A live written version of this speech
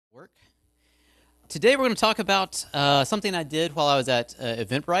work. Today we're going to talk about something I did while I was at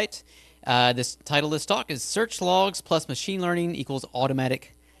Eventbrite. This title of this talk is Search Logs plus Machine Learning equals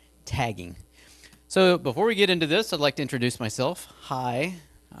Automatic Tagging. So before we get into this, I'd like to introduce myself. Hi,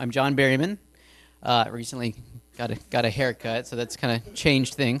 I'm John Berryman. Recently got a haircut, so that's kind of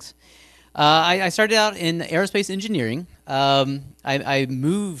changed things. I started out in aerospace engineering. I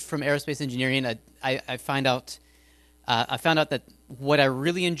moved from aerospace engineering. I found out that what I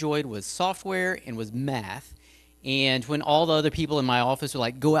really enjoyed was software and was math. And when all the other people in my office would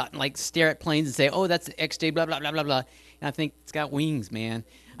like go out and like stare at planes and say, "Oh, that's the X day, blah blah blah blah blah," and I think it's got wings, man.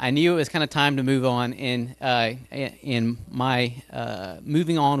 I knew it was kind of time to move on, and my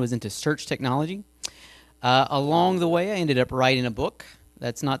moving on was into search technology. Along the way, I ended up writing a book.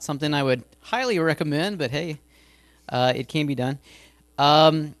 That's not something I would highly recommend, but hey, it can be done.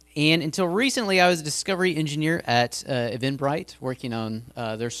 And until recently, I was a discovery engineer at Eventbrite, working on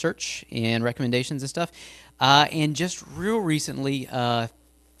their search and recommendations and stuff. And just real recently,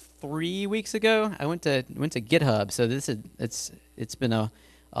 3 weeks ago, I went to GitHub. So it's been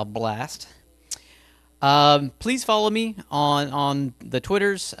a blast. Please follow me on the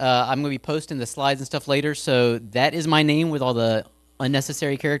Twitters. I'm going to be posting the slides and stuff later. So that is my name with all the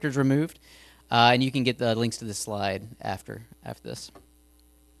unnecessary characters removed. And you can get the links to this slide after this.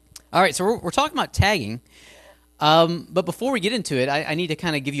 All right, so we're talking about tagging, but before we get into it, I need to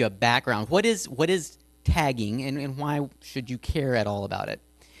kind of give you a background. What is tagging, and why should you care at all about it?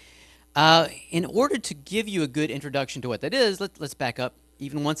 In order to give you a good introduction to what that is, let's back up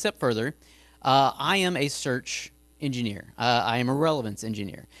even one step further. I am a search engineer. I am a relevance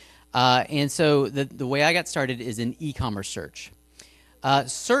engineer. And so the way I got started is in e-commerce search.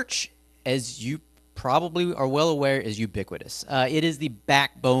 Search, as you probably are well aware, is ubiquitous. It is the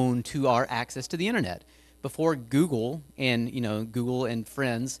backbone to our access to the internet. Before Google and Google and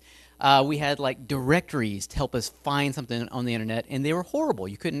friends, we had like directories to help us find something on the internet, and they were horrible.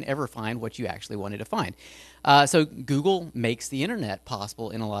 You couldn't ever find what you actually wanted to find. So Google makes the internet possible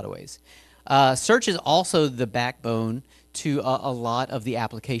in a lot of ways. Search is also the backbone to a lot of the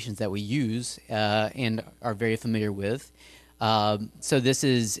applications that we use and are very familiar with. So this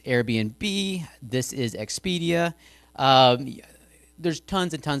is Airbnb, this is Expedia. There's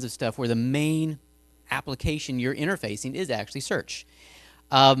tons and tons of stuff where the main application you're interfacing is actually search.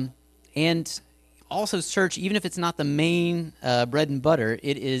 And also search, even if it's not the main bread and butter,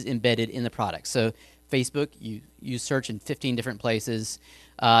 it is embedded in the product. So Facebook, you search in 15 different places.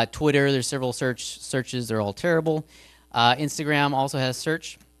 Twitter, there's several searches, they're all terrible. Instagram also has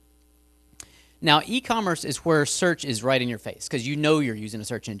search. Now, e-commerce is where search is right in your face because you know you're using a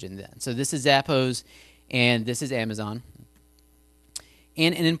search engine then. So this is Zappos, and this is Amazon.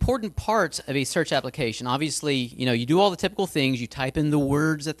 And an important part of a search application, obviously, you do all the typical things. You type in the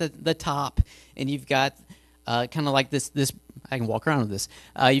words at the top, and you've got kind of like this. I can walk around with this.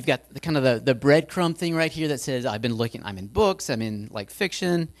 You've got the breadcrumb thing right here that says I'm in books, I'm in like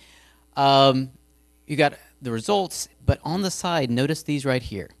fiction. You got the results, but on the side, notice these right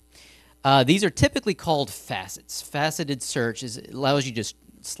here. These are typically called facets. Faceted search allows you to just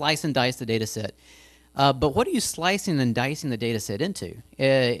slice and dice the data set. But what are you slicing and dicing the data set into?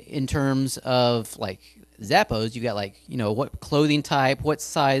 In terms of like Zappos, you got what clothing type, what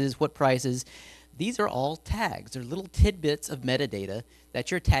sizes, what prices. These are all tags. They're little tidbits of metadata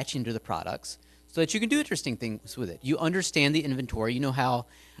that you're attaching to the products so that you can do interesting things with it. You understand the inventory. You know how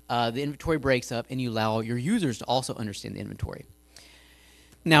the inventory breaks up, and you allow your users to also understand the inventory.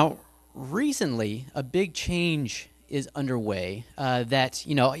 Now, recently, a big change is underway that,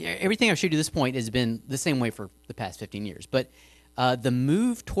 everything I've showed you to this point has been the same way for the past 15 years. But the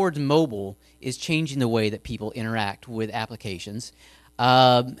move towards mobile is changing the way that people interact with applications.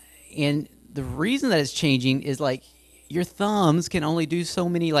 And the reason that it's changing is like your thumbs can only do so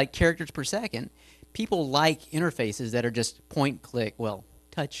many like characters per second. People like interfaces that are just point, click,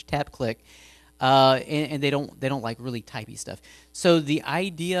 touch, tap, click. And they don't like really typey stuff. So the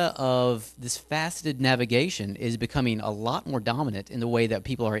idea of this faceted navigation is becoming a lot more dominant in the way that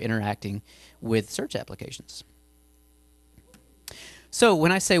people are interacting with search applications. So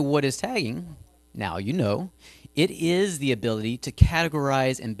when I say what is tagging, now you know, it is the ability to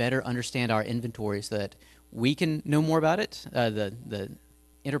categorize and better understand our inventory so that we can know more about it, the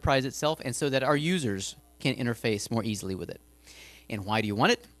enterprise itself, and so that our users can interface more easily with it. And why do you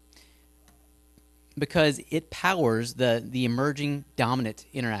want it? Because it powers the emerging dominant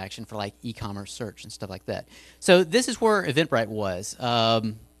interaction for like e-commerce search and stuff like that. So this is where Eventbrite was,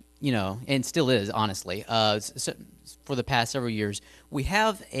 and still is, honestly. So for the past several years, we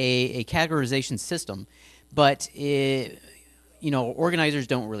have a categorization system, but organizers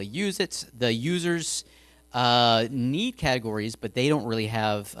don't really use it. The users need categories, but they don't really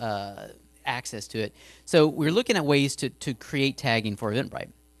have access to it. So we're looking at ways to create tagging for Eventbrite.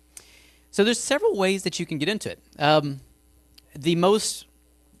 So there's several ways that you can get into it. The most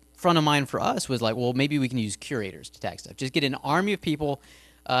front of mind for us was like, well, maybe we can use curators to tag stuff. Just get an army of people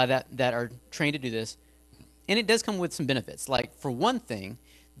that are trained to do this, and it does come with some benefits. Like for one thing,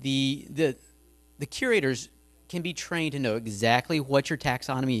 the curators can be trained to know exactly what your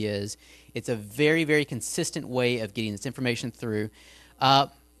taxonomy is. It's a very, very consistent way of getting this information through.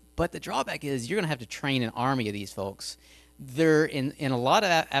 But the drawback is you're going to have to train an army of these folks. They're in a lot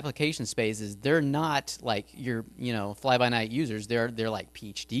of application spaces. They're not like your fly-by-night users. They're like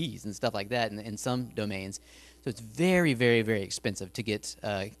PhDs and stuff like that in some domains. So it's very, very, very expensive to get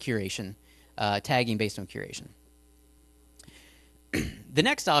curation, tagging based on curation. The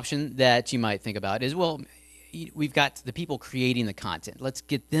next option that you might think about is, well, we've got the people creating the content. Let's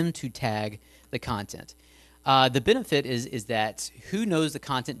get them to tag the content. The benefit is that who knows the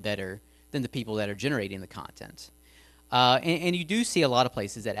content better than the people that are generating the content? And you do see a lot of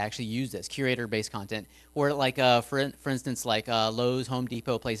places that actually use this curator-based content, where like for instance, like Lowe's, Home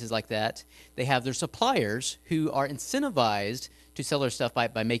Depot, places like that, they have their suppliers who are incentivized to sell their stuff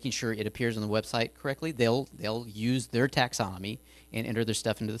by making sure it appears on the website correctly. They'll use their taxonomy and enter their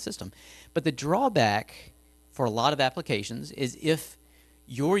stuff into the system. But the drawback for a lot of applications is if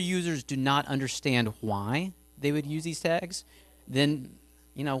your users do not understand why they would use these tags, then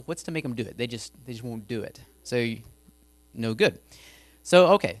what's to make them do it? They just won't do it. So no good. So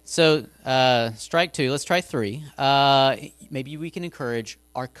okay, so strike two. Let's try three. Maybe we can encourage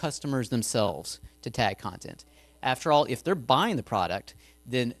our customers themselves to tag content. After all, if they're buying the product,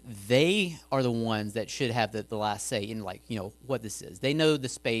 then they are the ones that should have the last say in what this is. They know the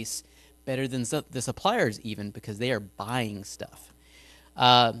space better than the suppliers even, because they are buying stuff.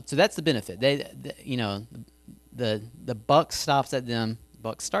 So that's the benefit. The buck stops at them.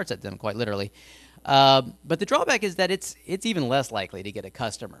 Buck starts at them, quite literally. But the drawback is that it's even less likely to get a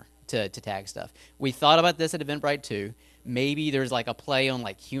customer to tag stuff. We thought about this at Eventbrite too. Maybe there's like a play on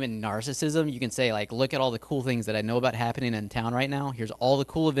like human narcissism. You can say like, look at all the cool things that I know about happening in town right now. Here's all the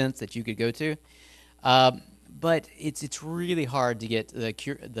cool events that you could go to. But it's really hard to get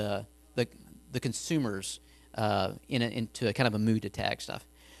the consumers into a kind of a mood to tag stuff.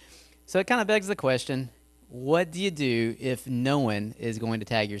 So it kind of begs the question, what do you do if no one is going to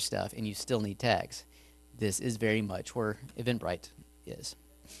tag your stuff and you still need tags? This is very much where Eventbrite is.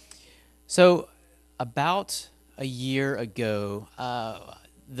 So about a year ago,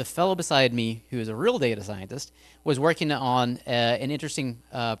 the fellow beside me, who is a real data scientist, was working on an interesting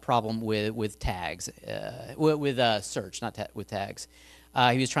problem with tags, with search, not with tags.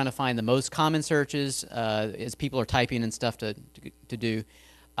 He was trying to find the most common searches as people are typing and stuff to do.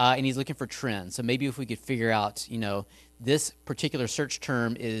 And he's looking for trends. So maybe if we could figure out, this particular search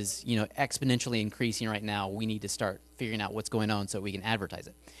term is, exponentially increasing right now, we need to start figuring out what's going on so we can advertise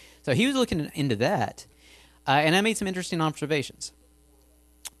it. So he was looking into that, and I made some interesting observations.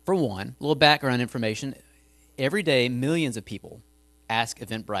 For one, a little background information. Every day, millions of people ask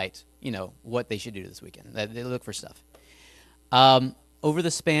Eventbrite, what they should do this weekend. They look for stuff. Over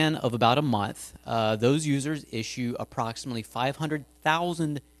the span of about a month, those users issue approximately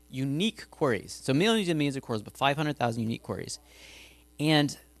 500,000 unique queries. So millions and millions of queries, but 500,000 unique queries.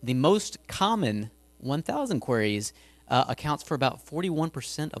 And the most common 1,000 queries accounts for about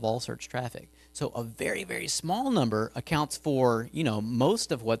 41% of all search traffic. So a very, very small number accounts for,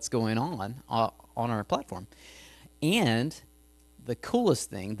 most of what's going on our platform. And the coolest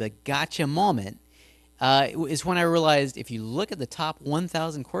thing, the gotcha moment, is when I realized if you look at the top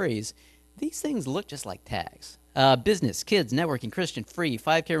 1,000 queries, these things look just like tags. Business, kids, networking, Christian, free,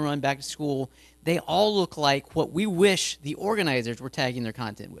 5K run, back to school, they all look like what we wish the organizers were tagging their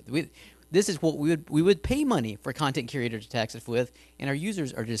content with. This is what we would pay money for content curator to tag us with, and our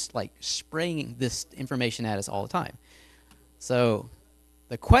users are just like spraying this information at us all the time. So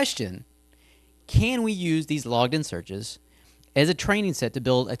the question, can we use these logged in searches as a training set to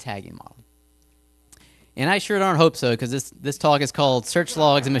build a tagging model? And I sure darn hope so, because this talk is called Search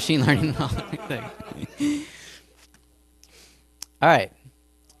Logs and Machine Learning. All right.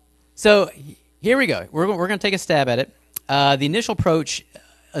 So here we go. We're going to take a stab at it. The initial approach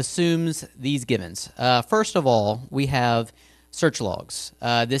assumes these givens. First of all, we have search logs.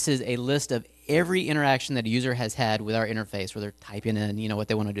 This is a list of every interaction that a user has had with our interface, where they're typing in, what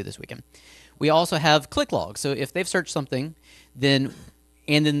they want to do this weekend. We also have click logs. So if they've searched something, then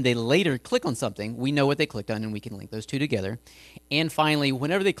and then they later click on something, we know what they clicked on, and we can link those two together. And finally,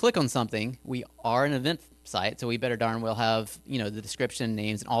 whenever they click on something, we are an event site, so we better darn well have, you know, the description,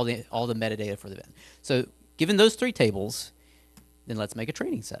 names, and all the metadata for the event. So given those three tables, then let's make a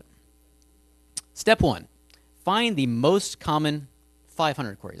training set. Step one, find the most common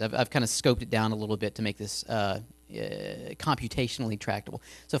 500 queries. I've kind of scoped it down a little bit to make this computationally tractable.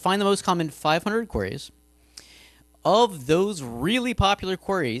 So find the most common 500 queries. Of those really popular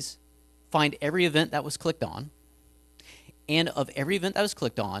queries, find every event that was clicked on. And of every event that was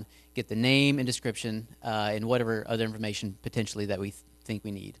clicked on, get the name and description and whatever other information potentially that we think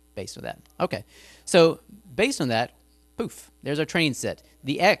we need based on that. Okay, so based on that, poof, there's our training set.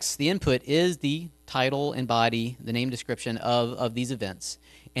 The X, the input, is the title and body, the name description of these events.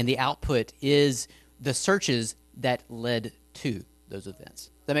 And the output is the searches that led to those events.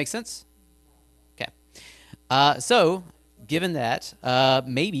 Does that make sense? Okay. So given that,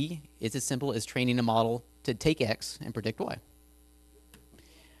 maybe it's as simple as training a model to take X and predict Y.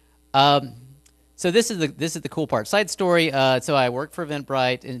 So this is the cool part. Side story. So I worked for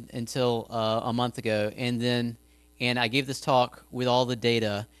Eventbrite until a month ago, and I gave this talk with all the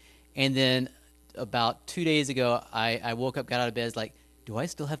data, and then about 2 days ago, I woke up, got out of bed, like, do I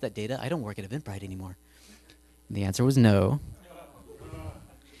still have that data? I don't work at Eventbrite anymore. And the answer was no.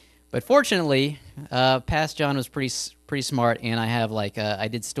 But fortunately, past John was pretty smart, and I have like I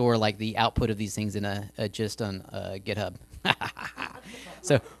did store like the output of these things in a gist on GitHub.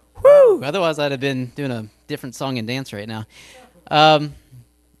 So, whoo! Otherwise, I'd have been doing a different song and dance right now. All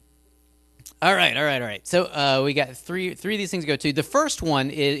right. So we got three of these things to go to. The first one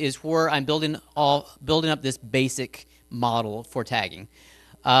is where I'm building up this basic model for tagging,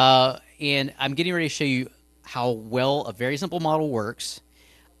 and I'm getting ready to show you how well a very simple model works.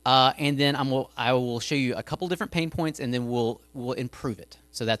 And then I will show you a couple different pain points, and then we'll improve it.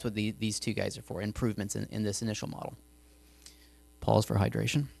 So that's what these two guys are for, improvements in this initial model. Pause for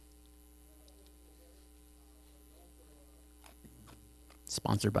hydration.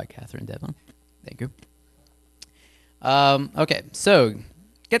 Sponsored by Catherine Devlin. Thank you. Okay, so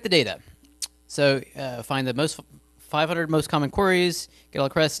get the data. So find the 500 most common queries, get all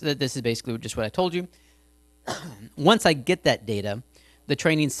the rest. This is basically just what I told you. Once I get that data, the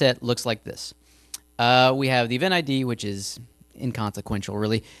training set looks like this. We have the event ID, which is inconsequential,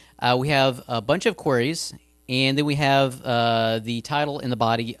 really. We have a bunch of queries, and then we have the title and the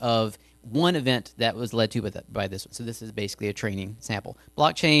body of one event that was led to by this one. So this is basically a training sample.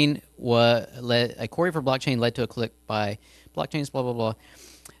 Blockchain a query for blockchain led to a click by blockchains, blah, blah,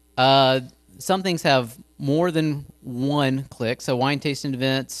 blah. Some things have more than one click. So wine tasting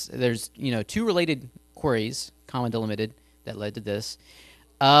events, there's 2 related queries, common delimited, that led to this.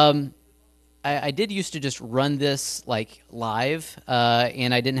 I did used to just run this like live,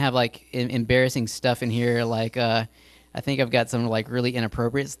 and I didn't have like embarrassing stuff in here. Like I think I've got some like really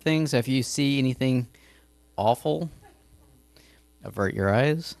inappropriate things. So if you see anything awful, avert your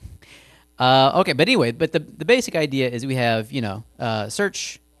eyes. Okay, but anyway, but the basic idea is we have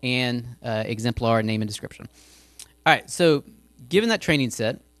search and exemplar, name and description. All right, so given that training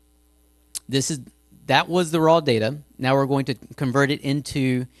set, that was the raw data. Now we're going to convert it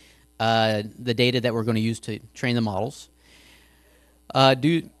into the data that we're going to use to train the models.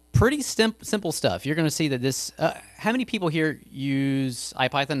 Do pretty simple stuff. You're going to see that this. How many people here use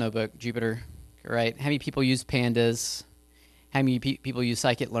IPython Notebook, Jupyter, right? How many people use pandas? How many people use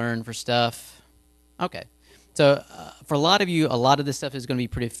scikit-learn for stuff? Okay, so for a lot of you, a lot of this stuff is going to be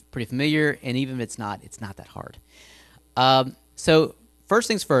pretty familiar, and even if it's not that hard. So first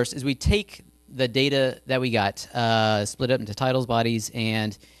things first is we take the data that we got, split up into titles, bodies,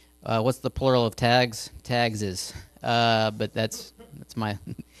 and what's the plural of tags? Tags is, but that's my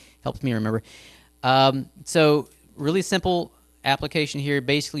helps me remember. So really simple application here.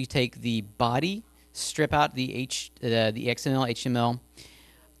 Basically, you take the body, strip out the XML,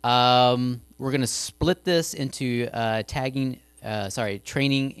 HTML. We're going to split this into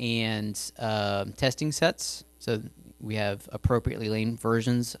training and testing sets. So we have appropriately named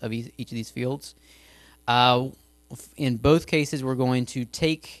versions of each of these fields. In both cases, we're going to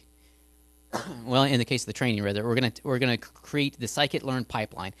take, well, in the case of the training, rather, we're going to create the scikit-learn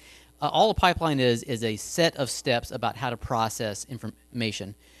pipeline. All a pipeline is a set of steps about how to process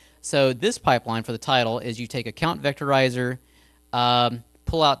information. So this pipeline for the title is you take a count vectorizer,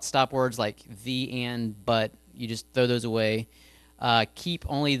 pull out stop words like the, and, but. You just throw those away. Keep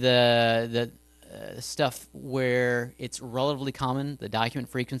only the stuff where it's relatively common. The document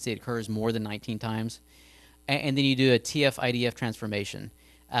frequency occurs more than 19 times. And then you do a TF-IDF transformation.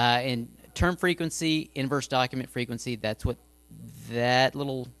 And term frequency, inverse document frequency, that's what that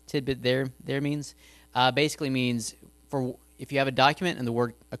little tidbit there means? Basically means for if you have a document and the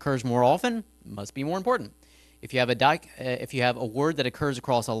word occurs more often, it must be more important. If you have if you have a word that occurs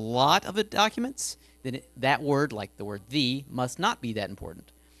across a lot of the documents, then that word, like the word the, must not be that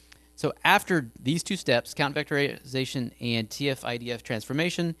important. So after these two steps, count vectorization and TF-IDF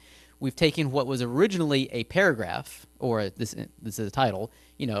transformation, we've taken what was originally a paragraph, or this is a title,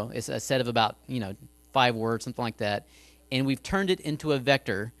 it's a set of about 5 words, something like that, and we've turned it into a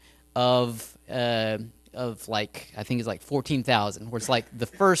vector of like, I think it's like 14,000, where it's like the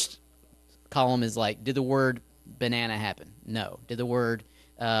first column is like, did the word banana happen? No. Did the word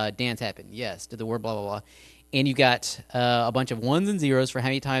dance happen? Yes. Did the word blah blah blah? And you got a bunch of ones and zeros for how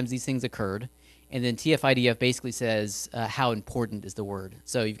many times these things occurred. And then TF-IDF basically says how important is the word.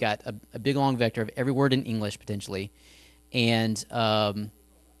 So you've got a big long vector of every word in English potentially, and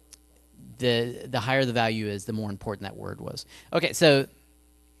the higher the value is, the more important that word was. Okay, so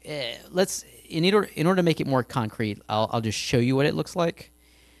let's in order to make it more concrete, I'll just show you what it looks like.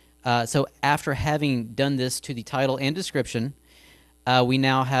 So after having done this to the title and description, we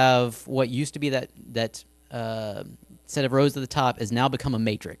now have what used to be that set of rows at the top has now become a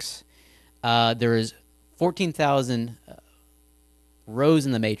matrix. There is 14,000 rows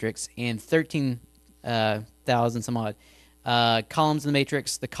in the matrix and 13,000 some odd columns in the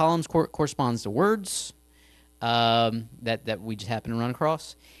matrix. The columns corresponds to words that we just happen to run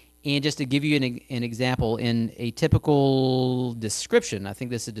across. And just to give you an example, in a typical description, I think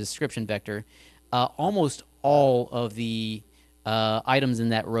this is a description vector, almost all of the items in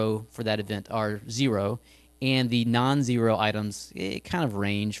that row for that event are 0, and the non-zero items, it kind of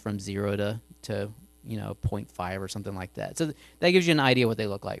range from 0 to 0.5 or something like that. So that gives you an idea what they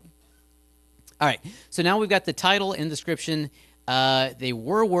look like. All right, so now we've got the title and description. They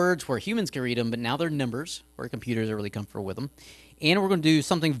were words where humans can read them, but now they're numbers where computers are really comfortable with them. And we're going to do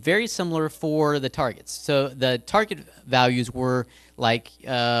something very similar for the targets. So the target values were like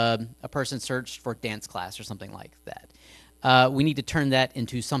a person searched for dance class or something like that. We need to turn that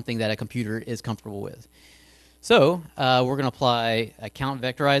into something that a computer is comfortable with. So we're going to apply a count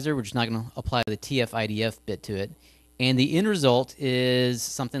vectorizer. We're just not going to apply the TF-IDF bit to it. And the end result is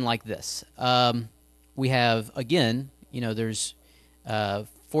something like this. We have, again, there's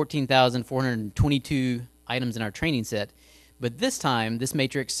 14,422 items in our training set. But this time, this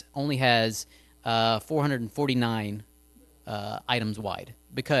matrix only has 449 items wide,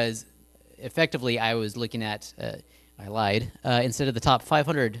 because effectively I was looking at, I lied, instead of the top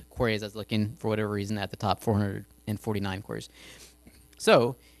 500 queries, I was looking, for whatever reason, at the top 449 queries.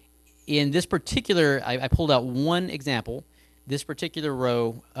 So in this particular, I pulled out one example. This particular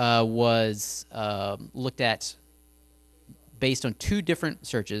row was looked at based on 2 different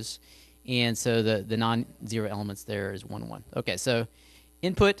searches. And so the non-zero elements there is 1, 1. Okay, so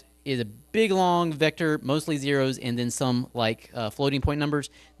input is a big long vector, mostly zeros, and then some like floating point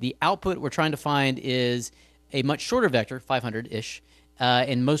numbers. The output we're trying to find is a much shorter vector, 500-ish,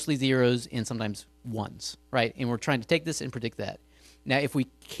 and mostly zeros and sometimes ones, right? And we're trying to take this and predict that. Now, if we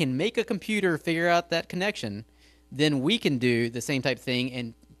can make a computer figure out that connection, then we can do the same type of thing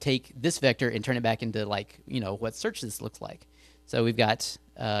and take this vector and turn it back into, like, what search this looks like. So we've got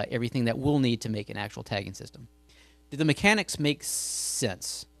everything that we'll need to make an actual tagging system. Do the mechanics make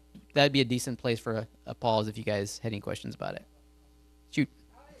sense? That'd be a decent place for a pause if you guys had any questions about it. Shoot.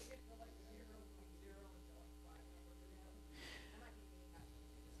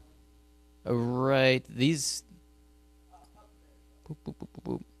 All right, these. Boop, boop, boop, boop,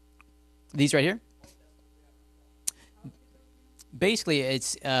 boop. These right here. Basically,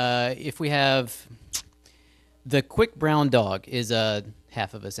 it's if we have the quick brown dog is a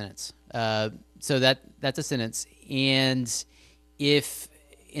half of a sentence. So that's a sentence. And if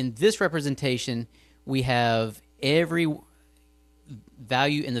in this representation we have every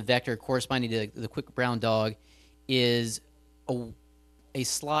value in the vector corresponding to the quick brown dog is a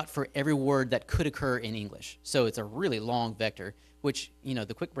slot for every word that could occur in English. So it's a really long vector, which,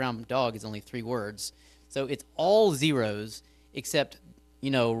 the quick brown dog is only 3 words. So it's all zeros except,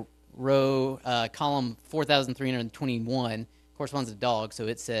 column 4,321 corresponds to dog, so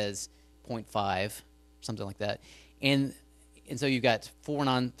it says 0.5, something like that. And so you've got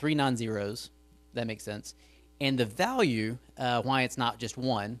 3 non-zeros. That makes sense. And the value, why it's not just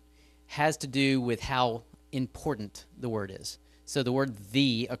 1, has to do with how important the word is. So the word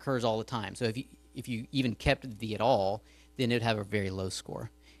the occurs all the time. So if you even kept the at all, then it would have a very low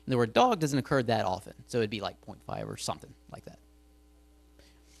score. And the word dog doesn't occur that often, so it'd be like 0.5 or something like that.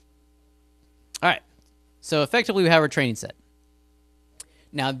 All right, so effectively we have our training set.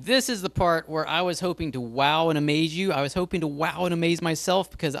 Now, this is the part where I was hoping to wow and amaze you. I was hoping to wow and amaze myself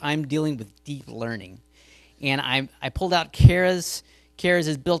because I'm dealing with deep learning. And I pulled out Keras. Keras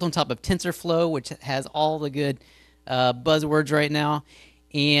is built on top of TensorFlow, which has all the good buzzwords right now.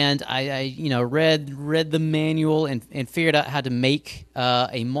 And I read the manual and figured out how to make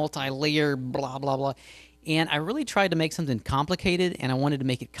a multi-layer blah blah blah. And I really tried to make something complicated, and I wanted to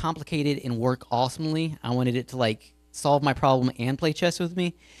make it complicated and work awesomely. I wanted it to like solve my problem and play chess with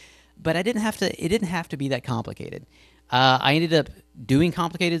me, but I didn't have to. It didn't have to be that complicated. I ended up doing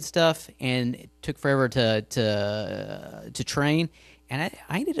complicated stuff, and it took forever to train. And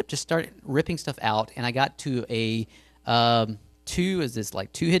I ended up just started ripping stuff out, and I got to a two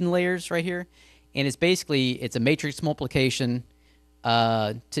hidden layers right here, and it's a matrix multiplication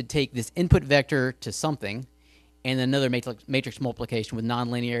to take this input vector to something, and then another matrix multiplication with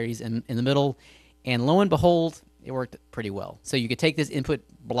nonlinearities in the middle. And lo and behold, it worked pretty well. So you could take this input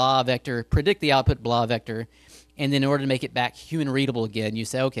blah vector, predict the output blah vector, and then in order to make it back human readable again, you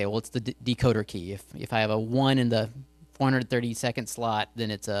say, okay, well, it's the decoder key. If I have a 1 in the 432nd slot, then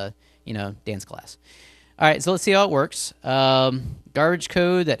it's a dance class. All right, so let's see how it works. Garbage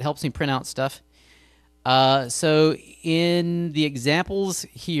code that helps me print out stuff. So in the examples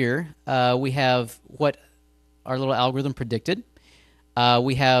here, we have what our little algorithm predicted.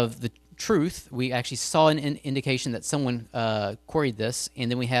 We have the truth. We actually saw an indication that someone queried this,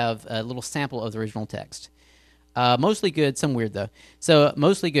 and then we have a little sample of the original text. Mostly good, some weird though. So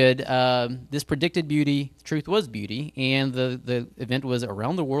mostly good. This predicted beauty. Truth was beauty, and the event was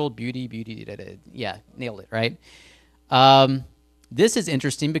around the world beauty, beauty. Da, da, da. Yeah, nailed it, right? This is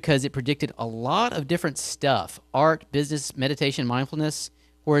interesting because it predicted a lot of different stuff: art, business, meditation, mindfulness.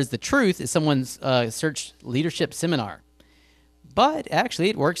 Whereas the truth is someone's search leadership seminar. But actually,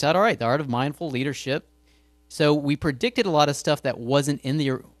 it works out all right. The art of mindful leadership. So we predicted a lot of stuff that wasn't in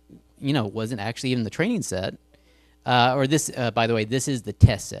the, wasn't actually in the training set. Or this, by the way, this is the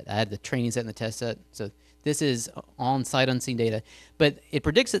test set. I had the training set and the test set. So this is on sight unseen data. But it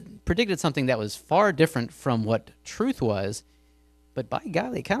predicted something that was far different from what truth was. But by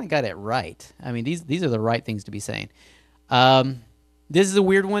golly, it kind of got it right. I mean, these are the right things to be saying. This is a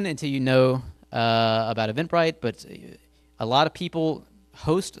weird one until you know about Eventbrite, but a lot of people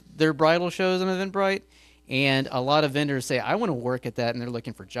host their bridal shows on Eventbrite, and a lot of vendors say, I want to work at that, and they're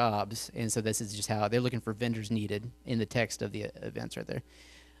looking for jobs. And so this is just how they're looking for vendors needed in the text of the events right there.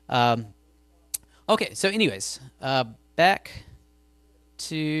 Okay, so anyways, back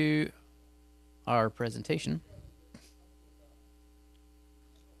to our presentation.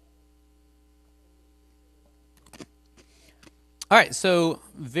 All right, so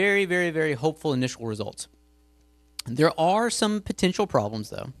very, very, very hopeful initial results. There are some potential problems,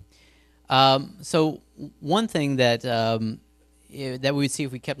 though. So one thing that that we would see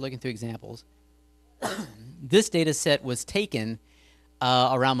if we kept looking through examples, this data set was taken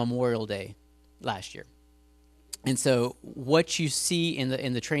around Memorial Day last year. And so what you see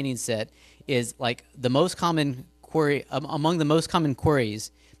in the training set is like the most common query, among the most common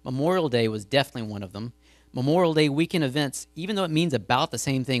queries, Memorial Day was definitely one of them. Memorial Day weekend events, even though it means about the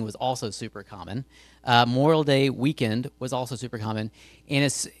same thing, was also super common. Memorial Day weekend was also super common. And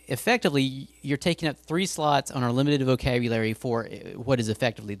it's effectively, you're taking up 3 slots on our limited vocabulary for what is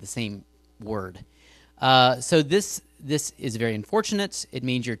effectively the same word. So this is very unfortunate. It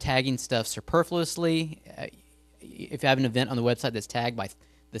means you're tagging stuff superfluously. If you have an event on the website that's tagged by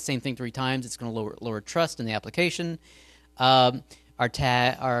the same thing 3 times, it's going to lower trust in the application. Our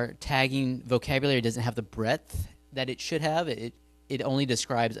tagging vocabulary doesn't have the breadth that it should have. It only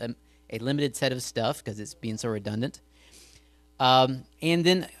describes a limited set of stuff because it's being so redundant. And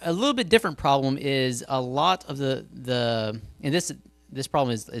then a little bit different problem is a lot of and this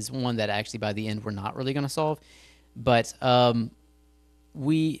problem is one that actually by the end we're not really going to solve. But a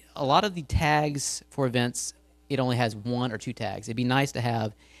lot of the tags for events, it only has 1 or 2 tags. It'd be nice to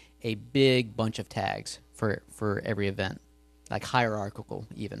have a big bunch of tags for every event. Like hierarchical,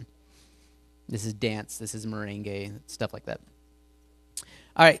 even. This is dance, this is merengue, stuff like that.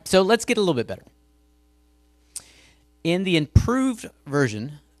 All right, so let's get a little bit better. In the improved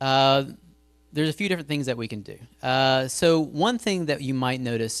version, there's a few different things that we can do. So one thing that you might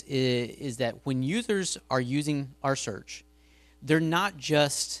notice is that when users are using our search, they're not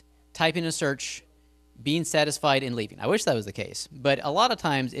just typing a search, being satisfied and leaving. I wish that was the case, but a lot of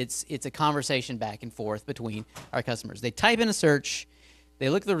times it's a conversation back and forth between our customers. They type in a search, they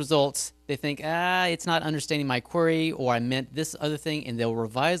look at the results, they think, it's not understanding my query, or I meant this other thing, and they'll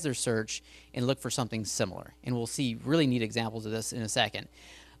revise their search and look for something similar. And we'll see really neat examples of this in a second.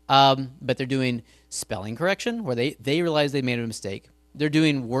 But they're doing spelling correction, where they realize they made a mistake. they're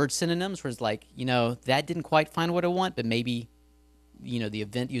doing word synonyms, where it's like, that didn't quite find what I want, but maybe, the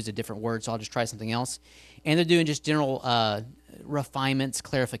event used a different word, so I'll just try something else. And they're doing just general refinements,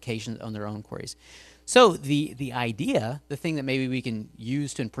 clarifications on their own queries. So the idea, the thing that maybe we can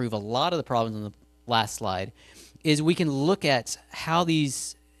use to improve a lot of the problems on the last slide, is we can look at how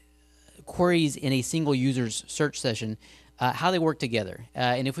these queries in a single user's search session, how they work together.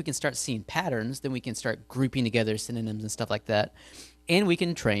 And if we can start seeing patterns, then we can start grouping together synonyms and stuff like that. And we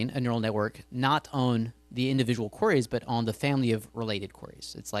can train a neural network not on the individual queries, but on the family of related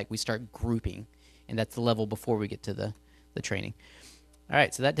queries. It's like we start grouping, and that's the level before we get to the training. All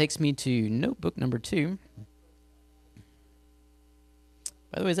right, so that takes me to notebook number 2.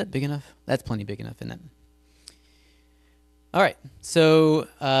 By the way, is that big enough? That's plenty big enough, isn't it? All right, so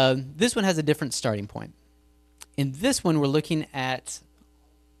this one has a different starting point. In this one, we're looking at,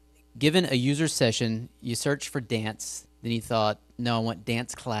 given a user session, you search for dance, then you thought, no, I want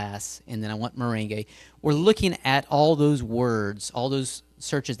dance class, and then I want merengue. We're looking at all those words, all those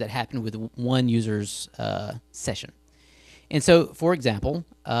searches that happen with one user's session. And so, for example,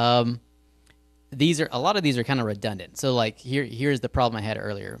 a lot of these are kind of redundant. So like here's the problem I had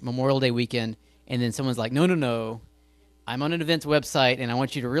earlier. Memorial Day weekend, and then someone's like, no, I'm on an events website, and I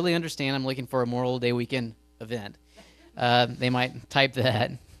want you to really understand I'm looking for a Memorial Day weekend event. They might type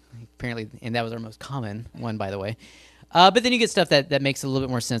that, apparently, and that was our most common one, by the way. But then you get stuff that makes a little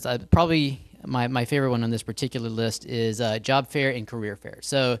bit more sense. Probably my favorite one on this particular list is job fair and career fair.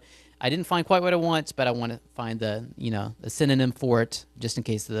 So I didn't find quite what I want, but I want to find the synonym for it, just in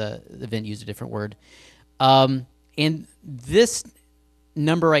case the event used a different word. And this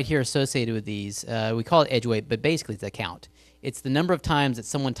number right here associated with these, we call it edge weight, but basically it's a count. It's the number of times that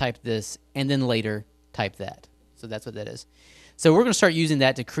someone typed this and then later typed that. So that's what that is. So we're going to start using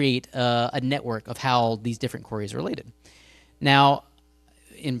that to create a network of how these different queries are related. Now,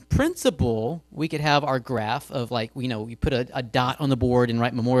 in principle, we could have our graph of like, we put a dot on the board and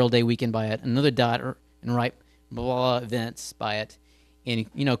write Memorial Day weekend by it, another dot and write blah, blah, blah events by it, and,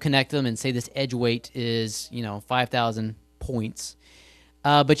 connect them and say this edge weight is, 5,000 points.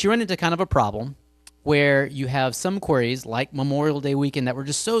 But you run into kind of a problem where you have some queries like Memorial Day weekend that were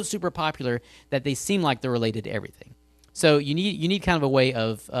just so super popular that they seem like they're related to everything. So you need kind of a way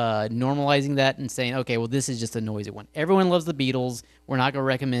of normalizing that and saying, okay, well, this is just a noisy one. Everyone loves the Beatles. We're not going to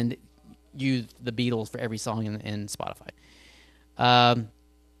recommend use the Beatles for every song in Spotify.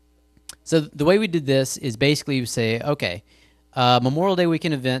 So the way we did this is basically you say, okay, Memorial Day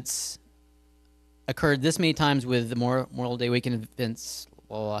weekend events occurred this many times with the Memorial Day weekend events,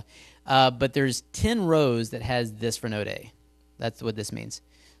 blah, blah, but there's 10 rows that has this for node A. That's what this means.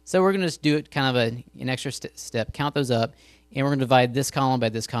 So we're going to just do it kind of an extra step, count those up, and we're going to divide this column by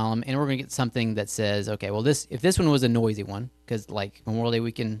this column, and we're going to get something that says, okay, well, if this one was a noisy one, because like Memorial Day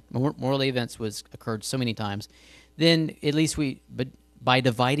weekend, Memorial Day events occurred so many times, then at least but by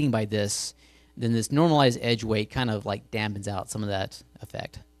dividing by this, then this normalized edge weight kind of like dampens out some of that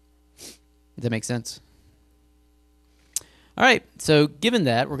effect. Does that make sense? All right, so given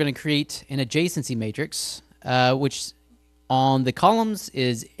that, we're going to create an adjacency matrix, which on the columns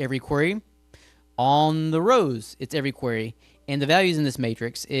is every query. On the rows, it's every query. And the values in this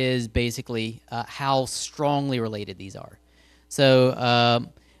matrix is basically how strongly related these are. So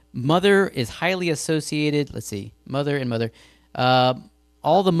mother is highly associated. Let's see, mother and mother.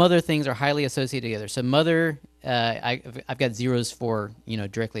 All the mother things are highly associated together. So mother, I've got zeros for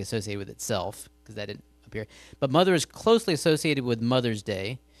directly associated with itself because that didn't appear. But mother is closely associated with Mother's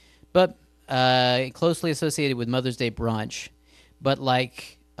Day, but closely associated with Mother's Day brunch, but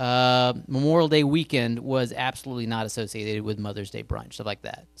like Memorial Day weekend was absolutely not associated with Mother's Day brunch, stuff like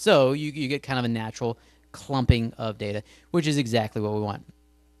that. So you get kind of a natural clumping of data, which is exactly what we want.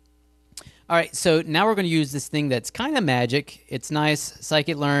 All right, so now we're going to use this thing that's kind of magic. It's nice.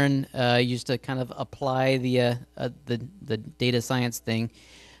 Scikit-learn used to kind of apply the data science thing.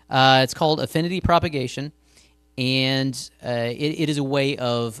 It's called affinity propagation, and it is a way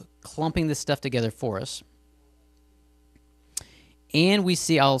of clumping this stuff together for us. And we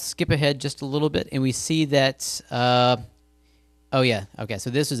see, I'll skip ahead just a little bit, and we see that, oh yeah, okay, so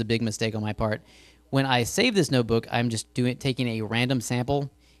this was a big mistake on my part. When I save this notebook, I'm just taking a random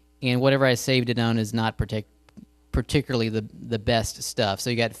sample, and whatever I saved it on is not particularly the best stuff. So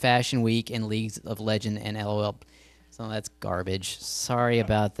you got Fashion Week and Leagues of Legend and LOL. So that's garbage. Sorry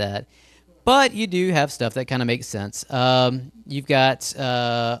about that. But you do have stuff that kind of makes sense. You've got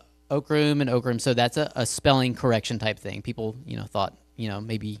Okrum and Okrum, so that's a spelling correction type thing. People, thought,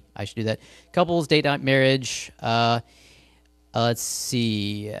 maybe I should do that. Couples, date night, marriage. Let's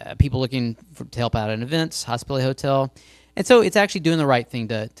see, people looking to help out at events, hospitality, hotel. And so it's actually doing the right thing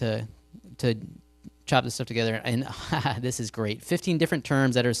to chop this stuff together. And this is great. 15 different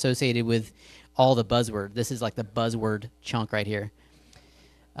terms that are associated with all the buzzword. This is like the buzzword chunk right here.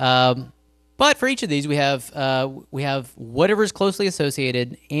 But for each of these, we have whatever is closely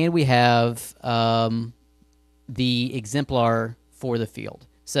associated, and we have the exemplar for the field.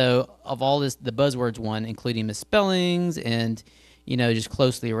 So of all this, the buzzwords one, including misspellings and just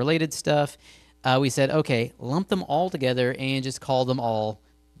closely related stuff, we said, okay, lump them all together and just call them all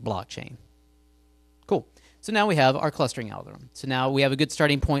blockchain. Cool. So now we have our clustering algorithm. So now we have a good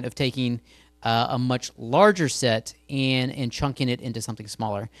starting point of taking a much larger set and chunking it into something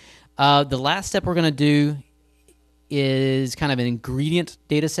smaller. The last step we're going to do is kind of an ingredient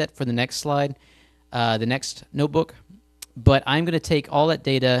data set for the next slide, the next notebook. But I'm going to take all that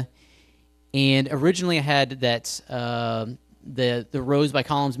data, and originally I had that the rows by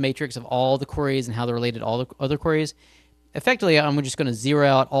columns matrix of all the queries and how they're related to all the other queries. Effectively, I'm just going to zero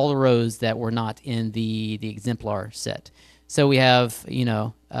out all the rows that were not in the exemplar set. So we have,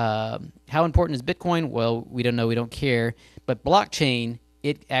 how important is Bitcoin? Well, we don't know. We don't care. But blockchain,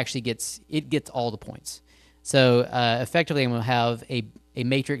 it actually gets all the points. So effectively, I'm going to have a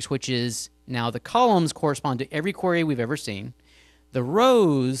matrix which is now the columns correspond to every query we've ever seen. The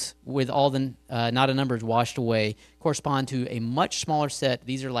rows with all the not numbers washed away correspond to a much smaller set.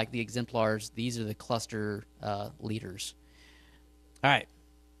 These are like the exemplars. These are the cluster leaders. All right.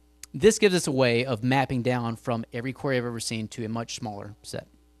 This gives us a way of mapping down from every query I've ever seen to a much smaller set.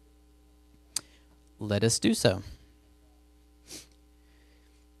 Let us do so.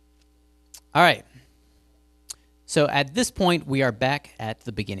 All right. So at this point, we are back at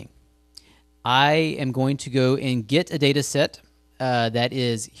the beginning. I am going to go and get a data set that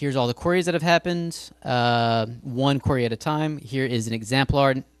is, here's all the queries that have happened, one query at a time. Here is an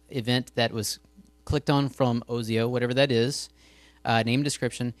exemplar event that was clicked on from Ozio, whatever that is, name,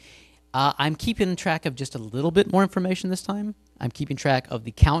 description. I'm keeping track of just a little bit more information this time. I'm keeping track of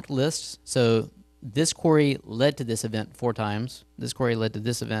the count lists. So this query led to this event 4 times. This query led to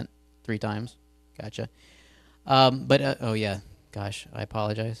this event 3 times. Gotcha. Oh yeah, gosh, I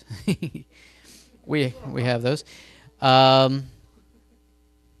apologize. we have those.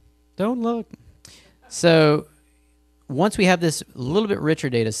 Don't look. So once we have this little bit richer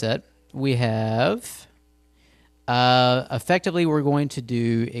data set, we have effectively we're going to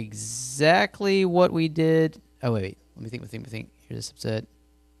do exactly what we did. Oh wait. Let me think. Here's a subset.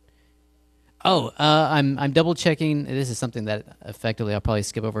 Oh, I'm double checking. This is something that effectively I'll probably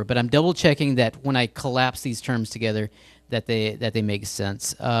skip over, but I'm double checking that when I collapse these terms together, that they make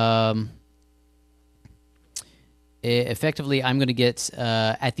sense. Effectively, I'm going to get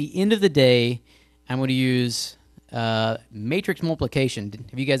at the end of the day, I'm going to use matrix multiplication.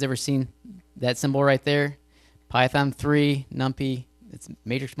 Have you guys ever seen that symbol right there? Python 3 NumPy. It's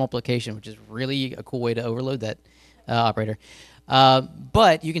matrix multiplication, which is really a cool way to overload that operator.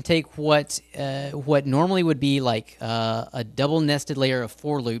 But you can take what normally would be like a double nested layer of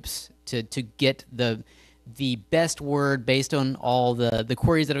for loops to get the best word based on all the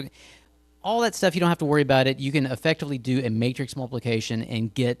queries that are all that stuff. You don't have to worry about it. You can effectively do a matrix multiplication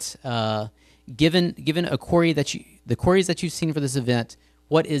and get given a query the queries that you've seen for this event,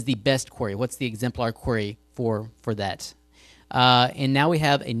 what is the best query? What's the exemplar query for that? And now we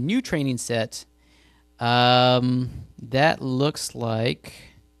have a new training set. That looks like,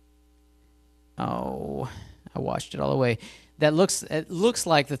 oh, I washed it all away. It looks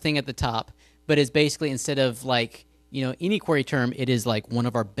like the thing at the top, but it's basically, instead of like, any query term, it is like one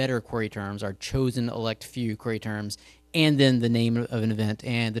of our better query terms, our chosen elect few query terms, and then the name of an event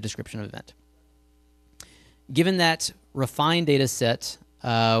and the description of event. Given that refined data set,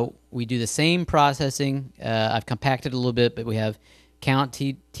 we do the same processing. I've compacted a little bit, but we have count,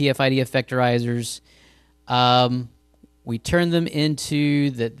 TF-ID effectorizers. We turn them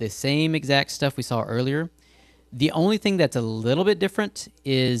into the same exact stuff we saw earlier. The only thing that's a little bit different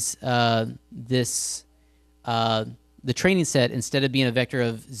is the training set, instead of being a vector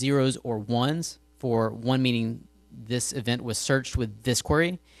of 0s or 1s, for 1 meaning this event was searched with this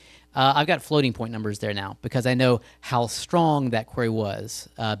query, I've got floating point numbers there now because I know how strong that query was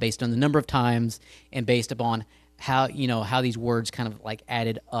based on the number of times and based upon how these words kind of like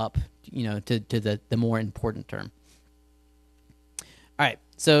added up to the more important term. All right,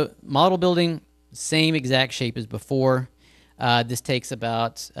 so model building, same exact shape as before. This takes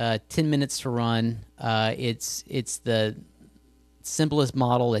about 10 minutes to run. It's the simplest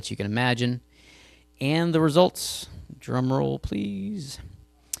model that you can imagine. And the results, drum roll please,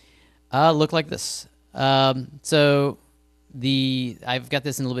 look like this. So I've got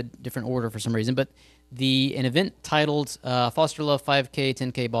this in a little bit different order for some reason, but an event titled Foster Love 5K,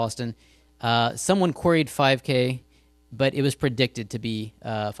 10K Boston. Someone queried 5K, but it was predicted to be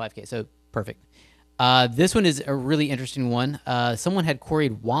 5K, so perfect. This one is a really interesting one. Someone had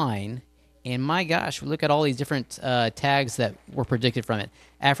queried wine, and my gosh, look at all these different tags that were predicted from it.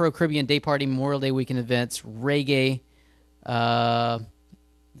 Afro-Caribbean Day Party, Memorial Day Weekend events, reggae.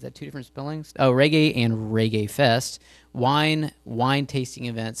 Is that two different spellings? Oh, reggae and reggae fest. Wine tasting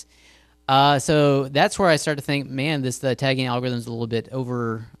events. So that's where I started to think, man, the tagging algorithm is a little bit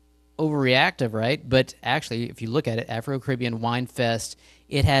overreactive, right? But actually, if you look at it, Afro-Caribbean Wine Fest,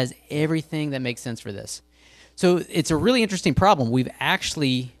 it has everything that makes sense for this. So it's a really interesting problem. We've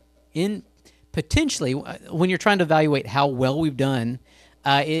actually, potentially, when you're trying to evaluate how well we've done,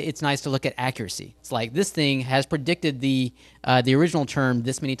 it's nice to look at accuracy. It's like this thing has predicted the original term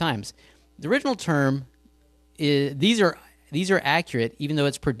this many times. The original term these are accurate, even though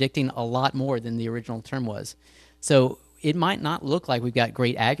it's predicting a lot more than the original term was. So it might not look like we've got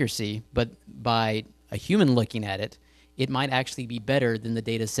great accuracy, but by a human looking at it, it might actually be better than the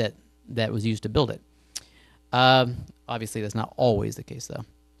data set that was used to build it. Obviously, that's not always the case, though.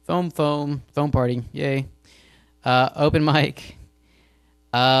 Foam party, yay. Open mic.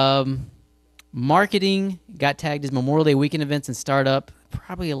 Marketing got tagged as Memorial Day weekend events and startup.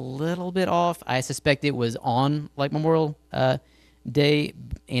 Probably a little bit off. I suspect it was on like Memorial Day,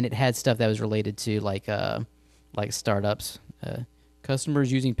 and it had stuff that was related to like startups,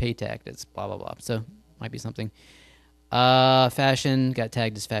 customers using pay tactics, blah blah blah. So might be something. Fashion got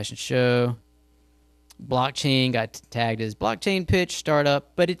tagged as fashion show. Blockchain got tagged as blockchain pitch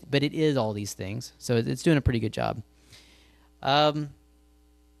startup, but it is all these things, so it's doing a pretty good job. And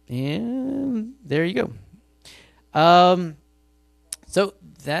there you go. So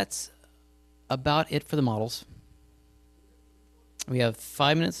that's about it for the models. We have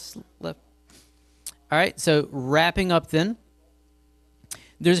 5 minutes left. All right, so wrapping up then.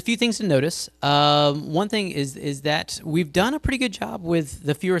 There's a few things to notice. One thing is that we've done a pretty good job with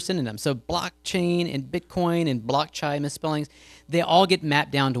the fewer synonyms. So blockchain and Bitcoin and blockchain misspellings, they all get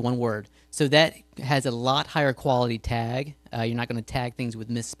mapped down to one word. So that has a lot higher quality tag. You're not going to tag things with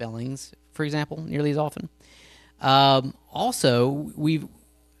misspellings, for example, nearly as often. Also, we've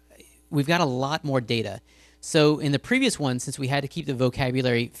got a lot more data. So in the previous one, since we had to keep the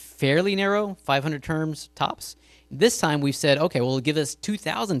vocabulary fairly narrow, 500 terms tops, this time we've said, okay, well, give us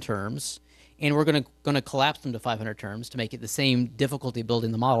 2,000 terms, and we're going to collapse them to 500 terms to make it the same difficulty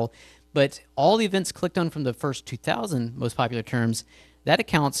building the model. But all the events clicked on from the first 2,000 most popular terms, that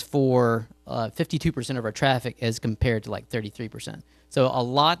accounts for 52% of our traffic as compared to like 33%. So a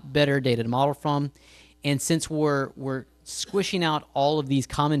lot better data to model from. And since we're squishing out all of these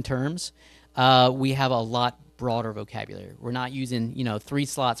common terms, we have a lot broader vocabulary. We're not using 3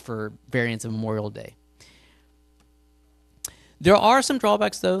 slots for variants of Memorial Day. There are some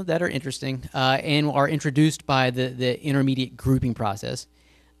drawbacks, though, that are interesting and are introduced by the intermediate grouping process.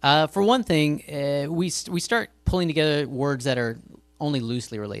 For one thing, we start pulling together words that are only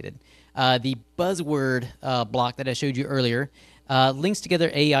loosely related. The buzzword block that I showed you earlier links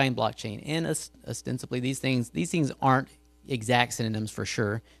together AI and blockchain, and ostensibly these things aren't exact synonyms for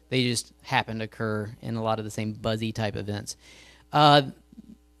sure. They just happen to occur in a lot of the same buzzy type events. Something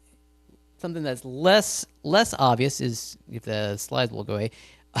that's less obvious is, if the slides will go away,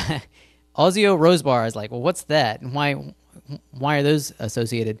 Ozio Rose Bar is like, well, what's that, and why are those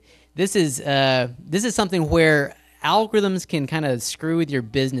associated? This is something where algorithms can kind of screw with your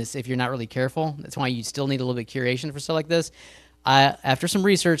business if you're not really careful. That's why you still need a little bit of curation for stuff like this. After some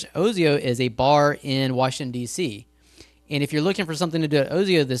research, Ozio is a bar in Washington, D.C. And if you're looking for something to do at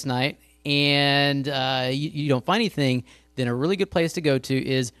Ozio this night and you don't find anything, then a really good place to go to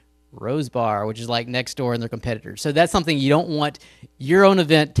is Rose Bar, which is like next door and their competitors. So that's something you don't want your own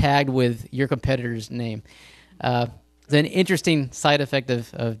event tagged with your competitor's name. It's an interesting side effect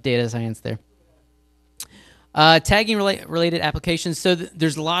of data science there. Tagging related applications. So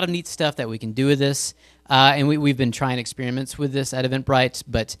there's a lot of neat stuff that we can do with this. And we've been trying experiments with this at Eventbrite,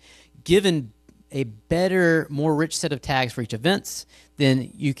 but given a better, more rich set of tags for each events,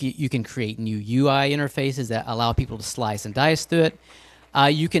 then you can create new UI interfaces that allow people to slice and dice through it.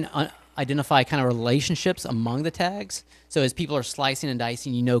 You can identify kind of relationships among the tags. So as people are slicing and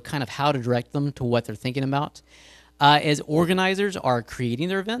dicing, you know kind of how to direct them to what they're thinking about. As organizers are creating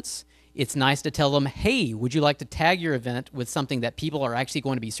their events, it's nice to tell them, hey, would you like to tag your event with something that people are actually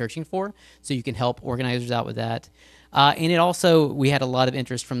going to be searching for? So you can help organizers out with that. And it also, we had a lot of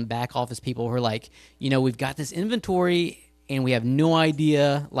interest from back office people who are like, we've got this inventory and we have no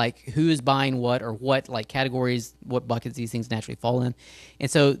idea like who is buying what or what like categories, what buckets these things naturally fall in. And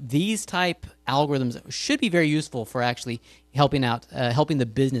so these type algorithms should be very useful for actually helping out, helping the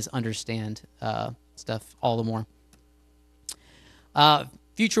business understand stuff all the more.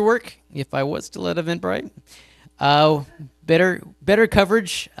 Future work, if I was still at Eventbrite, better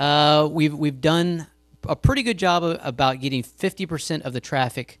coverage. We've done a pretty good job about getting 50% of the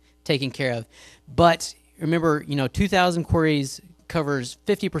traffic taken care of, but remember, 2,000 queries covers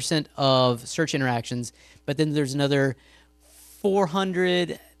 50% of search interactions, but then there's another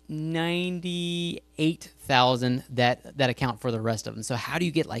 498,000 that account for the rest of them. So how do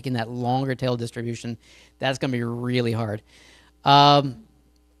you get like in that longer tail distribution? That's going to be really hard.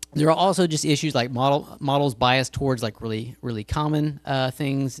 There are also just issues like models biased towards like really common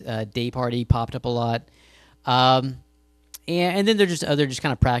things. Day party popped up a lot. And then there's just other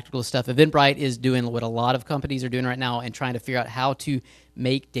kind of practical stuff. Eventbrite is doing what a lot of companies are doing right now and trying to figure out how to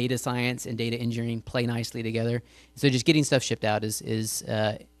make data science and data engineering play nicely together. So just getting stuff shipped out is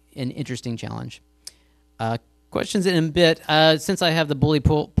an interesting challenge. Questions in a bit. Since I have the bully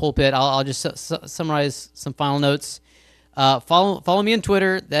pulpit, I'll just summarize some final notes. Follow me on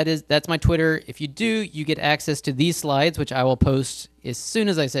Twitter. That's my Twitter. If you do, you get access to these slides, which I will post as soon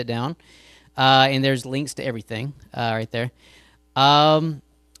as I sit down. And there's links to everything right there.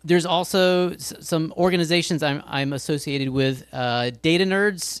 There's also some organizations I'm associated with. Data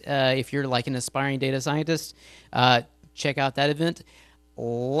Nerds, if you're like an aspiring data scientist, check out that event. A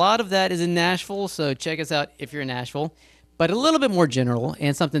lot of that is in Nashville, so check us out if you're in Nashville. But a little bit more general,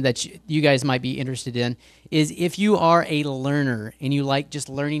 and something that you guys might be interested in, is if you are a learner and you like just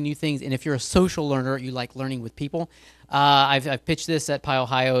learning new things, and if you're a social learner, you like learning with people. I've pitched this at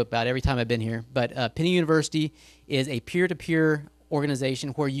Pyohio about every time I've been here, but Penny University is a peer-to-peer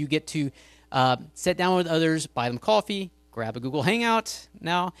organization where you get to sit down with others, buy them coffee, grab a Google Hangout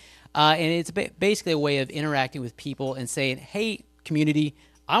now, and it's basically a way of interacting with people and saying, hey, community,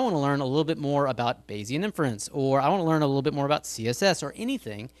 I want to learn a little bit more about Bayesian inference, or I want to learn a little bit more about CSS or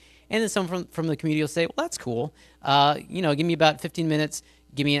anything. And then someone from the community will say, well, that's cool. Give me about 15 minutes,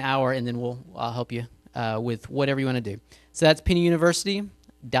 give me an hour, and then I'll help you with whatever you want to do. So that's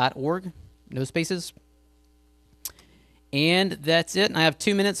pennyuniversity.org, no spaces. And that's it. And I have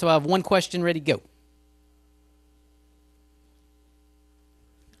 2 minutes, so I have one question ready to go.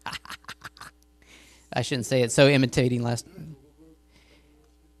 I shouldn't say it so imitating last.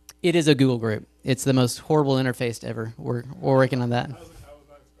 It is a Google group. It's the most horrible interface ever. We're working on that.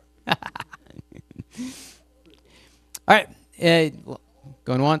 All right.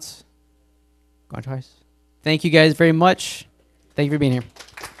 Going once. Going twice. Thank you guys very much. Thank you for being here.